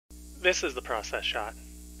This is the process shot.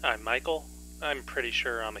 I'm Michael. I'm pretty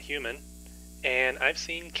sure I'm a human. And I've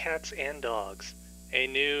seen Cats and Dogs, a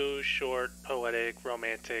new, short, poetic,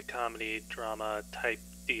 romantic comedy drama type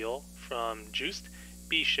deal from Joost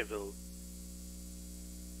Biesheuvel.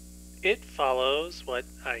 It follows what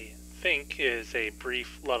I think is a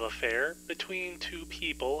brief love affair between two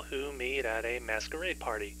people who meet at a masquerade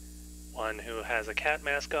party, one who has a cat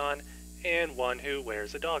mask on and one who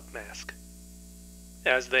wears a dog mask.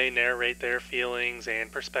 As they narrate their feelings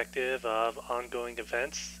and perspective of ongoing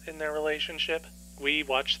events in their relationship, we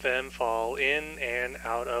watch them fall in and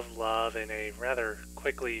out of love in a rather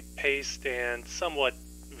quickly paced and somewhat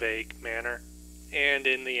vague manner. And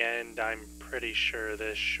in the end, I'm pretty sure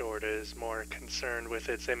this short is more concerned with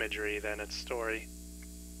its imagery than its story.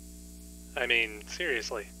 I mean,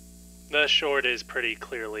 seriously. The short is pretty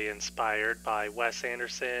clearly inspired by Wes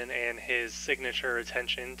Anderson and his signature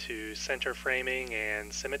attention to center framing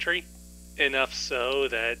and symmetry, enough so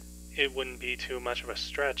that it wouldn't be too much of a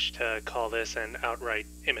stretch to call this an outright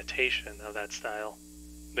imitation of that style.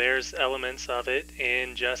 There's elements of it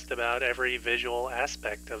in just about every visual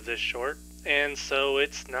aspect of this short, and so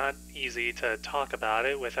it's not easy to talk about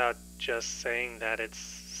it without just saying that it's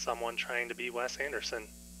someone trying to be Wes Anderson.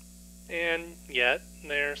 And yet,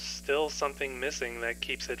 there's still something missing that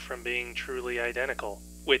keeps it from being truly identical,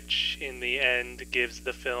 which in the end gives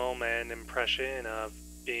the film an impression of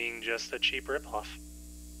being just a cheap ripoff.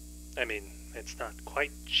 I mean, it's not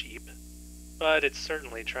quite cheap, but it's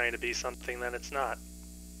certainly trying to be something that it's not.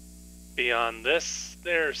 Beyond this,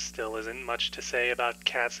 there still isn't much to say about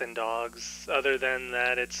Cats and Dogs other than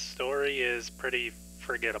that its story is pretty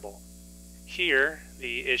forgettable. Here,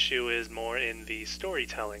 the issue is more in the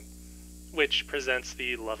storytelling, which presents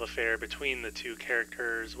the love affair between the two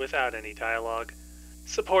characters without any dialogue,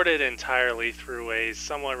 supported entirely through a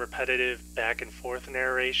somewhat repetitive back and forth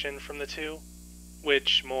narration from the two,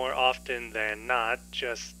 which more often than not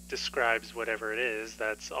just describes whatever it is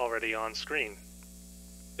that's already on screen.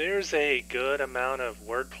 There's a good amount of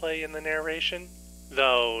wordplay in the narration,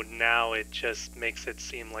 though now it just makes it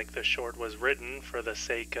seem like the short was written for the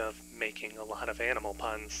sake of making a lot of animal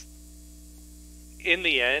puns. In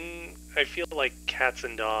the end, I feel like Cats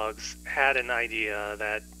and Dogs had an idea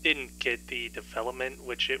that didn't get the development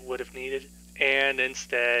which it would have needed, and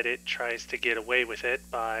instead it tries to get away with it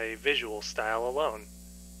by visual style alone.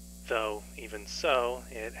 Though, even so,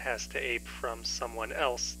 it has to ape from someone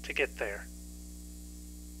else to get there.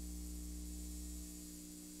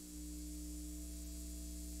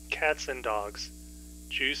 Cats and Dogs,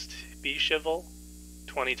 Joost Biesheuvel,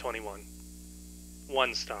 2021.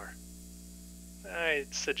 1 star.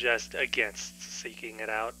 I'd suggest against seeking it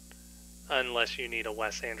out, unless you need a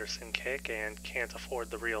Wes Anderson kick and can't afford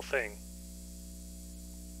the real thing.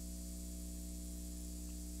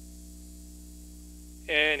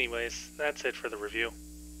 Anyways, that's it for the review.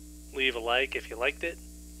 Leave a like if you liked it,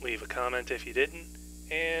 leave a comment if you didn't,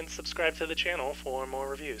 and subscribe to the channel for more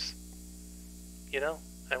reviews. You know,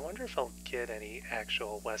 I wonder if I'll get any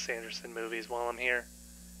actual Wes Anderson movies while I'm here.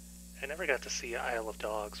 I never got to see Isle of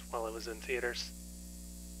Dogs while it was in theaters.